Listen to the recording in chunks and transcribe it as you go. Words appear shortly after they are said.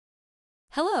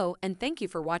Hello, and thank you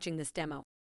for watching this demo.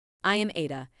 I am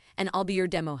Ada, and I'll be your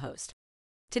demo host.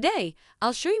 Today,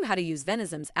 I'll show you how to use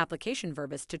Venizum's application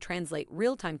Verbis to translate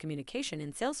real-time communication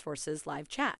in Salesforce's live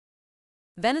chat.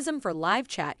 Venizum for Live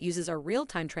Chat uses our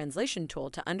real-time translation tool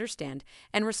to understand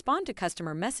and respond to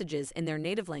customer messages in their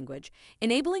native language,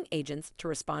 enabling agents to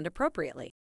respond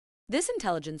appropriately. This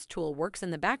intelligence tool works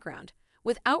in the background,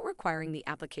 without requiring the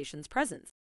application's presence.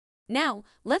 Now,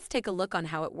 let's take a look on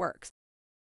how it works.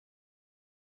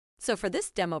 So for this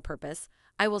demo purpose,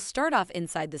 I will start off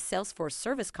inside the Salesforce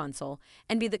Service Console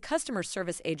and be the customer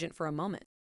service agent for a moment.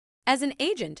 As an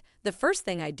agent, the first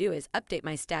thing I do is update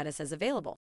my status as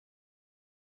available.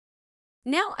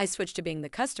 Now I switch to being the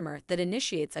customer that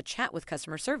initiates a chat with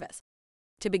customer service.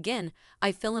 To begin,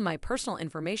 I fill in my personal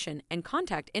information and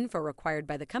contact info required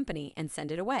by the company and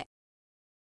send it away.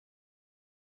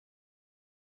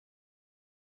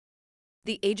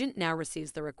 The agent now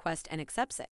receives the request and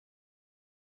accepts it.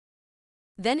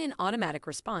 Then an automatic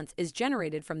response is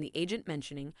generated from the agent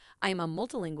mentioning, I am a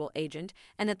multilingual agent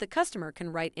and that the customer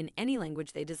can write in any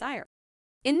language they desire.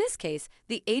 In this case,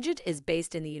 the agent is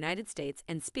based in the United States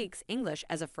and speaks English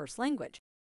as a first language.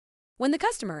 When the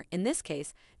customer, in this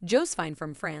case, Josephine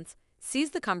from France,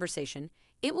 sees the conversation,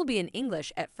 it will be in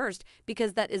English at first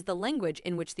because that is the language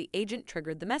in which the agent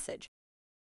triggered the message.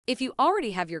 If you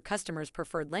already have your customer's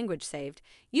preferred language saved,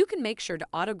 you can make sure to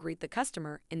auto-greet the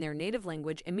customer in their native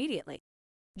language immediately.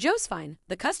 Josephine,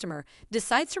 the customer,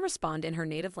 decides to respond in her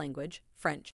native language,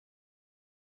 French.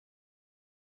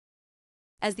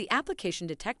 As the application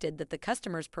detected that the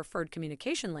customer's preferred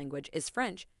communication language is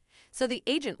French, so the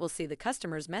agent will see the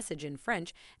customer's message in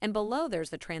French and below there's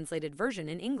the translated version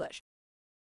in English.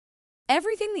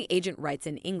 Everything the agent writes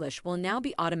in English will now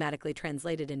be automatically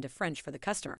translated into French for the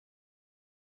customer.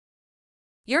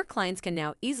 Your clients can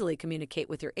now easily communicate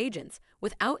with your agents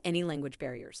without any language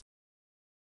barriers.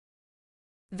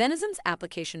 Venizum's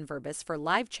application Verbis for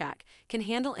live chat can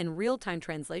handle in real-time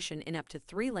translation in up to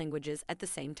 3 languages at the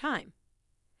same time.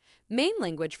 Main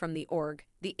language from the org,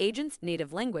 the agent's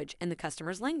native language, and the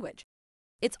customer's language.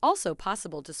 It's also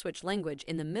possible to switch language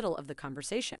in the middle of the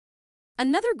conversation.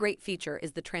 Another great feature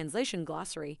is the translation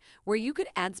glossary, where you could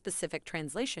add specific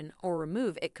translation or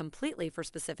remove it completely for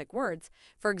specific words,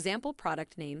 for example,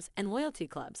 product names and loyalty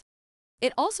clubs.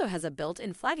 It also has a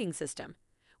built-in flagging system,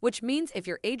 which means if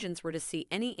your agents were to see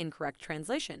any incorrect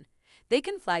translation, they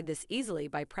can flag this easily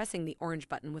by pressing the orange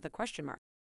button with a question mark.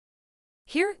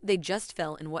 Here, they just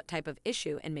fill in what type of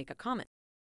issue and make a comment.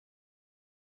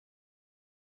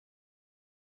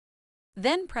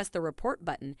 Then press the report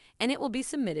button and it will be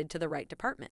submitted to the right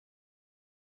department.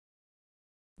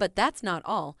 But that's not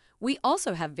all. We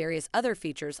also have various other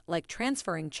features like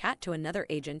transferring chat to another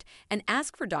agent and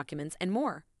ask for documents and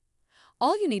more.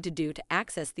 All you need to do to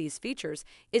access these features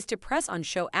is to press on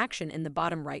Show Action in the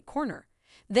bottom right corner.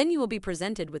 Then you will be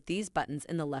presented with these buttons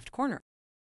in the left corner.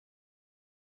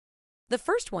 The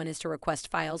first one is to request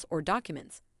files or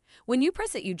documents. When you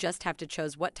press it, you just have to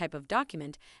choose what type of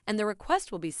document, and the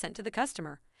request will be sent to the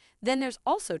customer. Then there's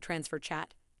also Transfer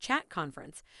Chat, Chat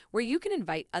Conference, where you can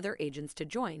invite other agents to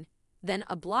join, then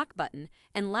a block button,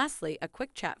 and lastly, a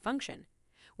quick chat function,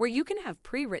 where you can have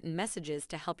pre-written messages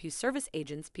to help you service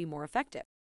agents be more effective.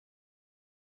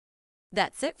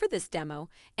 That's it for this demo,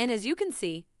 and as you can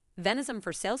see, Venizum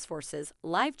for Salesforce's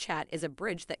live chat is a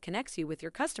bridge that connects you with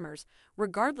your customers,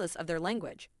 regardless of their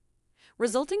language,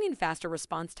 resulting in faster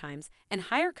response times and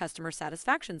higher customer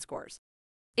satisfaction scores.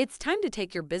 It's time to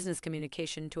take your business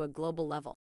communication to a global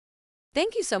level.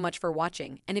 Thank you so much for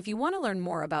watching, and if you want to learn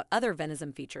more about other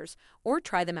Venizum features or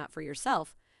try them out for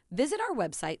yourself, visit our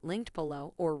website linked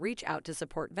below or reach out to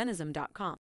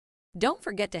supportvenizum.com. Don't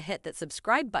forget to hit that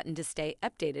subscribe button to stay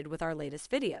updated with our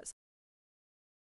latest videos.